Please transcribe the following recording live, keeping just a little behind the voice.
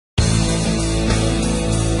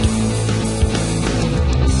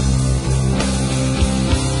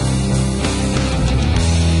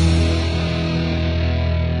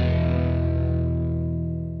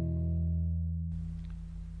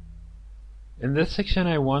In this section,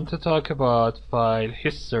 I want to talk about file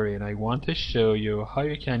history, and I want to show you how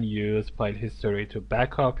you can use file history to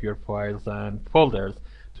back up your files and folders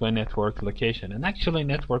to a network location. And actually,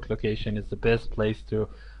 network location is the best place to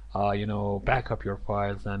back up your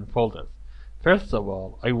files and folders. First of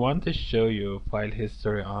all, I want to show you file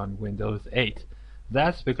history on Windows 8.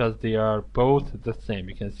 That's because they are both the same.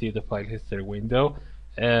 You can see the file history window.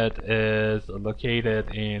 It is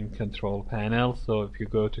located in Control Panel. So if you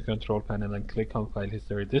go to Control Panel and click on File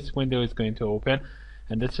History, this window is going to open,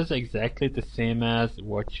 and this is exactly the same as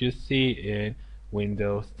what you see in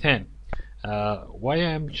Windows 10. Why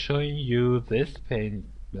I'm showing you this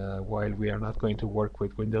pane while we are not going to work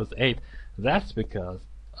with Windows 8? That's because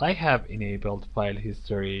I have enabled File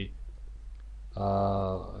History.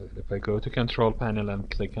 If I go to Control Panel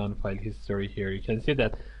and click on File History here, you can see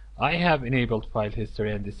that I have enabled file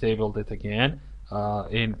history and disabled it again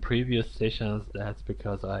in previous sessions. That's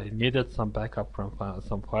because I needed some backup from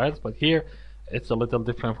some files, but here it's a little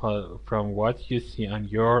different from what you see on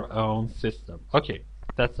your own system. Okay,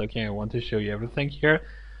 that's okay. I want to show you everything here.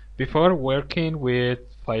 Before working with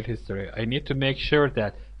file history, I need to make sure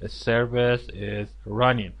that a service is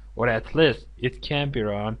running, or at least it can be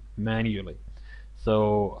run manually.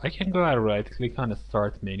 So I can go and right click on the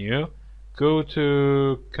Start menu, go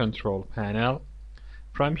to Control Panel.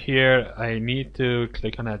 From here I need to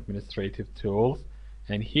click on Administrative Tools,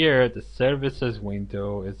 and here the Services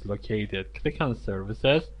window is located. Click on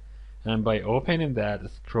Services, and by opening that,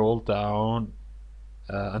 scroll down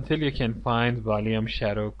until you can find Volume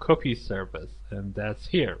Shadow Copy Service, and that's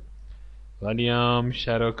here. Volume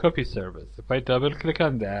Shadow Copy Service. If I double click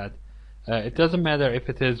on that, it doesn't matter if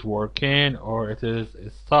it is working or it is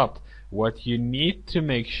stopped. What you need to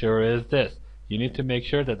make sure is this. You need to make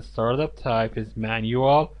sure that the startup type is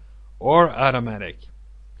manual or automatic.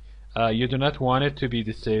 You do not want it to be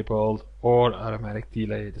disabled or automatic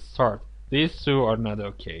delayed start. These two are not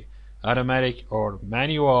okay. Automatic or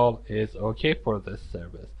manual is okay for this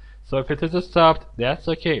service. So if it is stopped, that's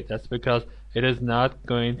okay. That's because it is not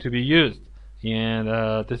going to be used, and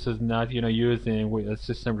this is not using with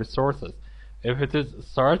system resources. If it is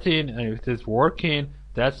starting and if it is working,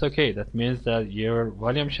 that's okay. That means that your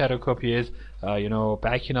volume shadow copy is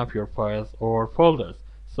backing up your files or folders.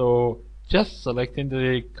 So just selecting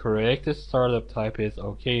the correct startup type is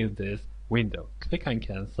okay in this window. Click on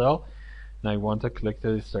Cancel. Now I want to click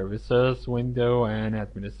the Services window and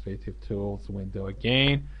Administrative Tools window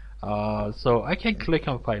again. So I can click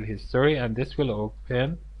on File History, and this will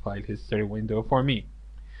open File History window for me.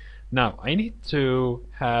 Now I need to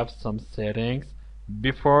have some settings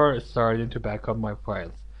before starting to back up my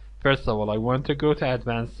files. First of all, I want to go to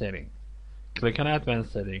Advanced Settings. Click on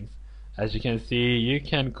Advanced Settings. As you can see, you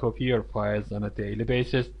can copy your files on a daily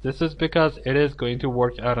basis. This is because it is going to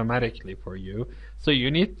work automatically for you. So you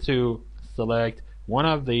need to select one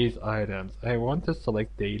of these items. I want to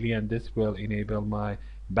select daily, and this will enable my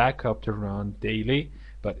backup to run daily.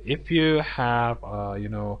 But if you have a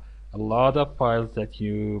lot of files that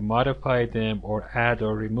you modify them or add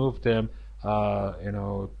or remove them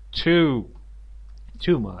too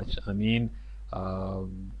much, I mean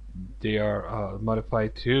they are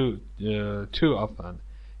modified too often,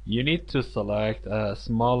 you need to select a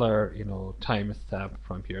smaller time stamp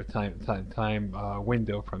from here, time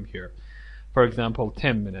window from here. For example,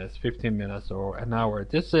 10 minutes, 15 minutes, or an hour.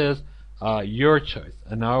 This is your choice.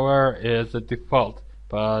 An hour is a default,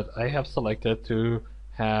 but I have selected to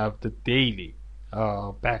have the daily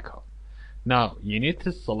backup. Now you need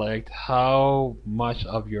to select how much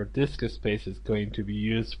of your disk space is going to be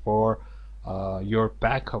used for your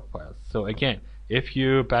backup files. So again, if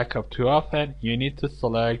you back up too often, you need to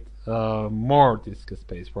select more disk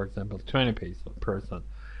space, for example 20%.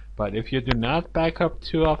 But if you do not back up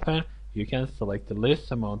too often, you can select the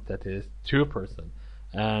least amount, that is 2%.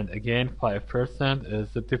 And again, 5% is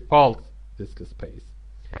the default disk space.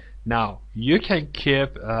 Now you can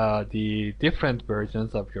keep the different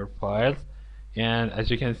versions of your files, and as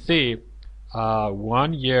you can see,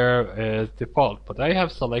 1 year is default, but I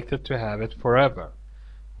have selected to have it forever.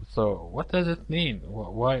 So what does it mean?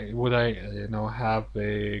 Why would I have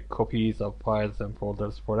copies of files and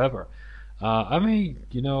folders forever? I may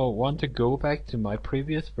want to go back to my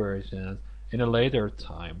previous versions in a later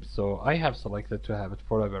time, so I have selected to have it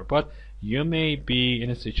forever. But you may be in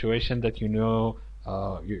a situation that you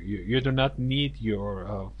do not need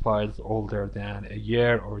your files older than a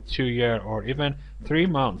year or 2 years or even 3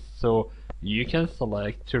 months. So you can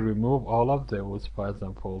select to remove all of those files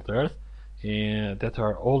and folders that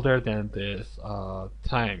are older than this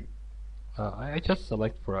time. I just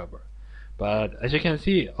select forever. But as you can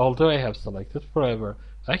see, although I have selected forever,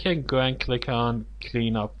 I can go and click on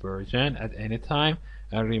clean up version at any time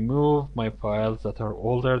and remove my files that are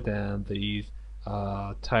older than these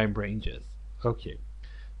time ranges. Okay,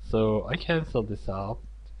 so I cancel this out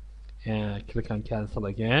and click on cancel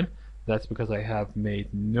again. That's because I have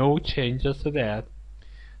made no changes to that.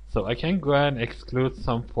 So I can go and exclude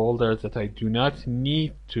some folders that I do not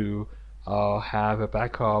need to have a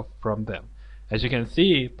backup from them. As you can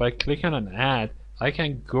see, by clicking on add, I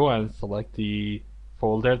can go and select the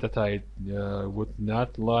folder that I would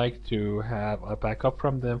not like to have a backup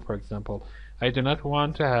from them. For example, I do not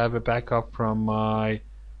want to have a backup from my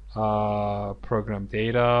program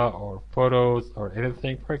data or photos or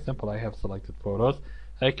anything. For example, I have selected photos.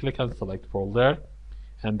 I click on select folder,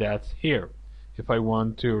 and that's here. If I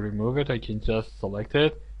want to remove it, I can just select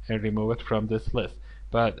it and remove it from this list.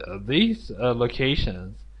 But these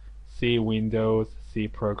locations, C Windows, C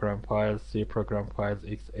Program Files, C Program Files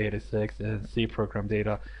x86, and C Program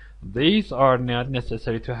Data, these are not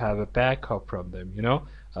necessary to have a backup from them.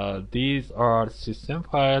 These are system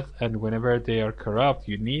files, and whenever they are corrupt,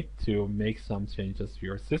 you need to make some changes to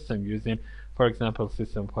your system using, for example,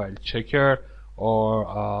 system file checker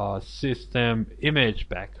or system image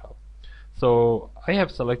backup. So I have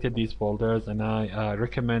selected these folders, and I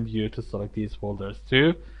recommend you to select these folders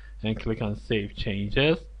too, and click on Save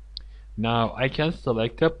Changes. Now I can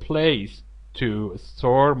select a place to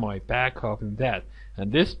store my backup in that,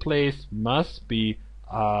 and this place must be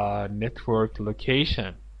a network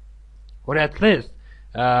location, or at least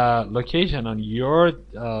location on your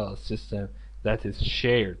system that is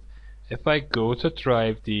shared. If I go to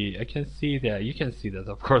Drive D, I can see that, you can see that,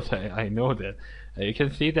 of course I know that. You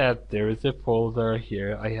can see that there is a folder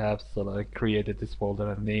here. I have created this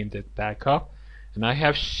folder and named it backup, and I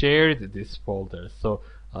have shared this folder. So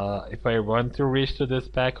if I want to reach to this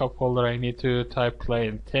backup folder, I need to type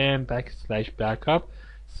client 10 /backup.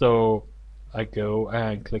 So I go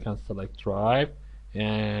and click on select drive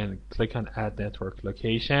and click on add network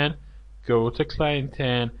location, go to client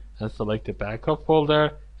 10 and select the backup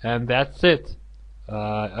folder, and that's it.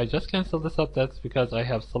 I just canceled this up. That's because I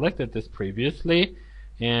have selected this previously,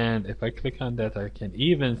 and if I click on that, I can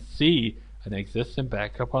even see an existing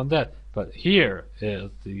backup on that. But here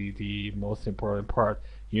is the most important part.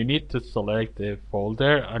 You need to select the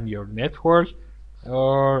folder on your network,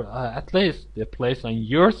 or at least the place on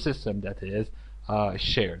your system that is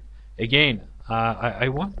shared. Again, I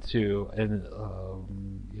want to, and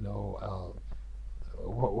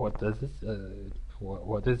what does this?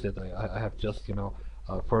 What is it? I have just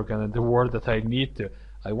forgotten the word that I need to.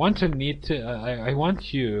 I want to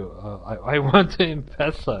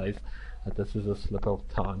emphasize. This is a slip of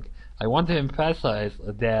tongue. I want to emphasize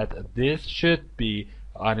that this should be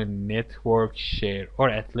on a network share, or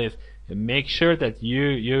at least make sure that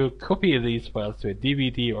you copy these files to a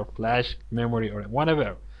DVD or flash memory or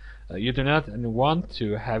whatever. You do not want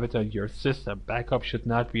to have it on your system. Backup should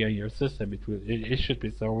not be on your system. It should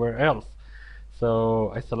be somewhere else.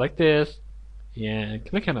 So I select this and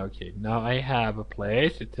click on OK. Now I have a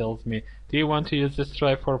place. It tells me, do you want to use this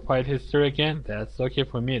drive for file history again? That's okay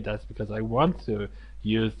for me. That's because I want to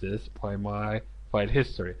use this for my file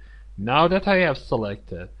history. Now that I have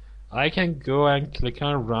selected, I can go and click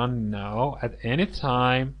on run now at any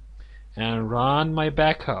time and run my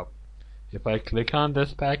backup. If I click on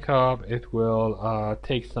this backup, it will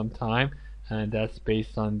take some time, and that's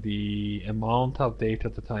based on the amount of data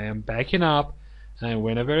that I am backing up. And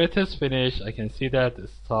whenever it is finished, I can see that the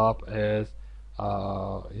stop is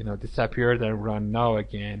disappeared, and run now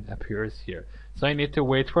again appears here. So I need to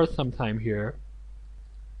wait for some time here,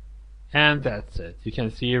 and that's it. You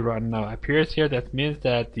can see run now appears here. That means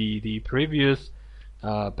that the previous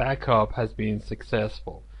backup has been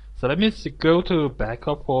successful. So let me go to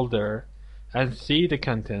backup folder and see the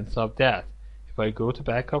contents of that. If I go to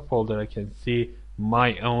backup folder, I can see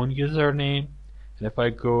my own username, and if I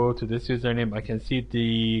go to this username, I can see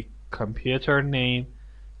the computer name.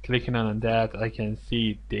 Clicking on that, I can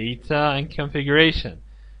see data and configuration,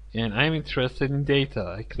 and I'm interested in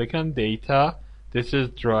data. I click on data. This is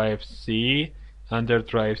drive C. Under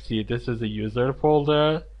drive C, this is a user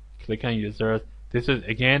folder. Click on users. This is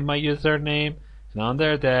again my username, and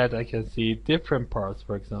under that I can see different parts.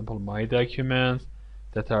 For example, my documents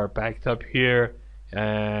that are backed up here,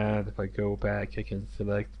 and if I go back, I can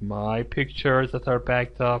select my pictures that are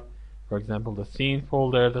backed up. For example, the scene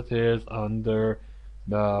folder that is under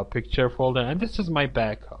the picture folder, and this is my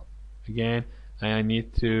backup. Again, I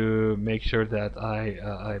need to make sure that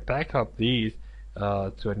I back up these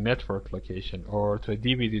to a network location or to a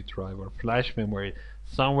DVD drive or flash memory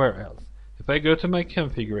somewhere else. If I go to my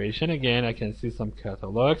configuration again, I can see some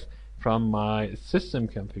catalogs. from my system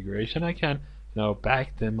configuration, I can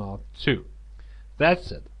back them up too.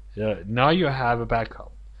 That's it. Now you have a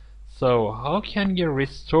backup. So how can you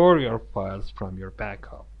restore your files from your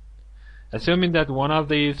backup? Assuming that one of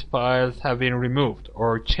these files have been removed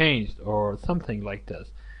or changed or something like this,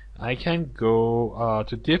 I can go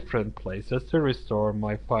to different places to restore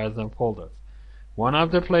my files and folders. One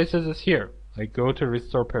of the places is here. I go to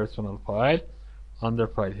restore personal file under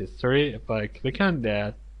file history. If I click on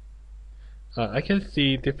that, I can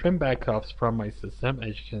see different backups from my system.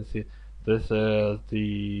 As you can see, this is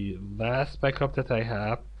the last backup that I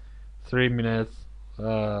have, 3 minutes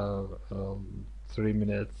 3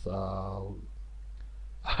 minutes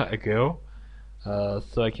ago.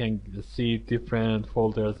 So I can see different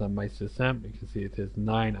folders on my system. You can see it is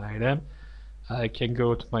 9 items. I can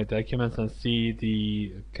go to my documents and see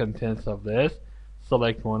the contents of this.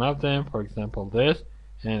 Select one of them, for example this,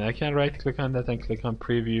 and I can right click on that and click on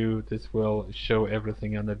preview. This will show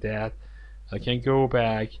everything under that. I can go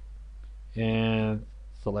back and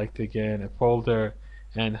select again a folder,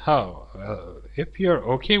 and if you're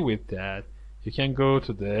okay with that, you can go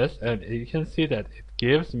to this and you can see that it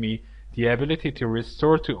gives me the ability to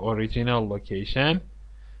restore to original location.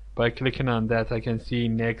 By clicking on that, I can see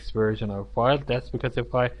next version of file. That's because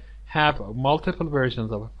if I have multiple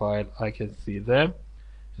versions of a file, I can see them.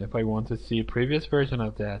 And if I want to see previous version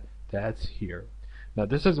of that, that's here. Now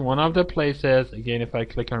this is one of the places. Again, if I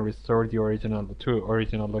click on restore the original to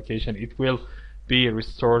original location, it will be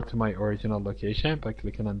restored to my original location. By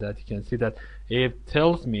clicking on that, you can see that it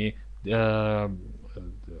tells me I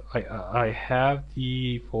have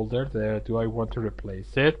the folder there. Do I want to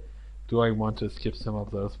replace it? Do I want to skip some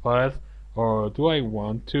of those files? Or do I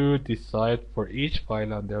want to decide for each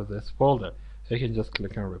file under this folder? I can just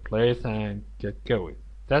click on replace and get going.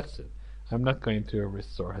 That's it. I'm not going to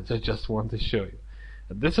restore it. I just want to show you.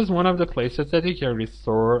 This is one of the places that you can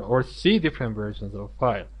restore or see different versions of a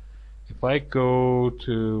file. If I go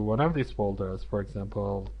to one of these folders, for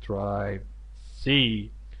example, drive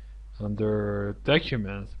C, under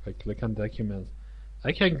documents, if I click on documents,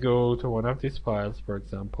 I can go to one of these files, for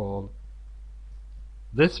example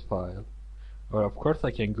this file, or of course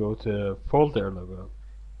I can go to folder level,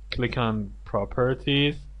 click on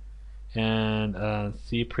properties, and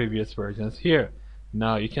see previous versions here.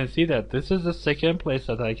 Now you can see that this is the second place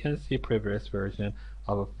that I can see previous version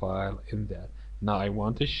of a file in that. Now I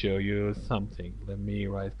want to show you something. Let me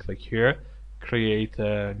right click here, create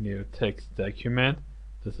a new text document.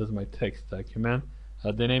 This is my text document.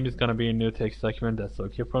 The name is going to be a new text document. That's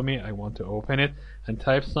okay for me. I want to open it and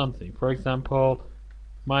type something. For example,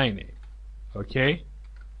 my name. Okay,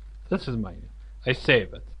 this is my name. I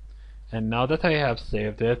save it, and now that I have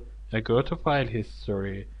saved it, I go to file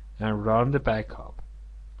history and run the backup.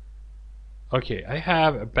 Okay, I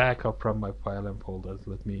have a backup from my file and folders.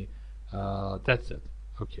 Let me that's it.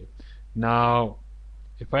 Okay, now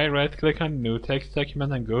if I right click on new text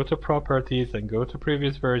document and go to properties and go to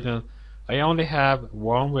previous version, I only have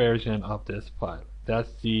one version of this file.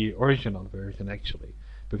 That's the original version actually,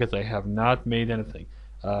 because I have not made anything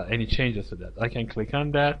any changes to that. I can click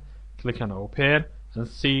on that, click on open, and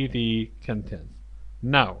see the contents.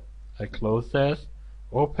 Now I close this,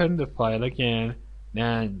 open the file again,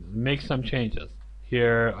 and make some changes.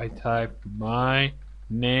 Here I type my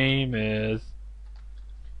name is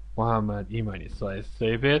Muhammad Imani. So I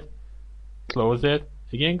save it, close it,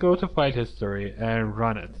 again go to file history and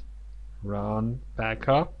run it. Run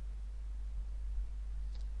backup.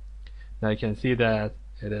 Now you can see that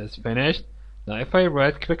it is finished. Now if I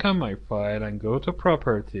right click on my file and go to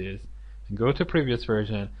properties and go to previous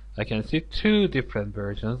version, I can see two different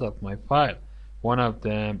versions of my file. One of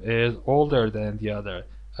them is older than the other.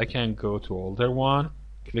 I can go to older one,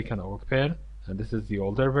 click on open, and this is the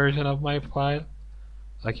older version of my file.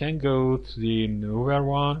 I can go to the newer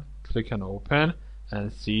one, click on open,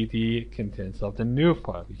 and see the contents of the new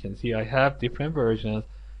file. You can see I have different versions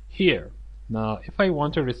here. Now if I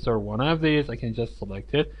want to restore one of these, I can just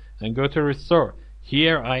select it and go to restore.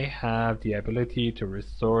 Here I have the ability to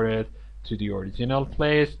restore it to the original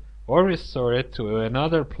place or restore it to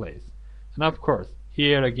another place. And of course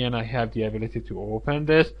here again I have the ability to open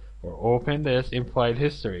this or open this in file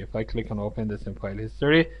history. If I click on open this in file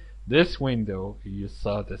history, this window, you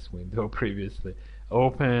saw this window previously,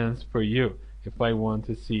 opens for you. If I want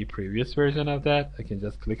to see previous version of that, I can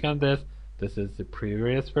just click on this. This is the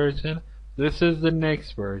previous version, this is the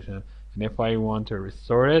next version, and if I want to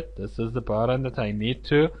restore it, this is the button that I need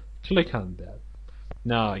to click on that.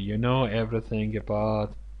 Now you know everything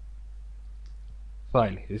about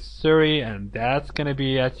file history, and that's gonna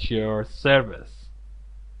be at your service.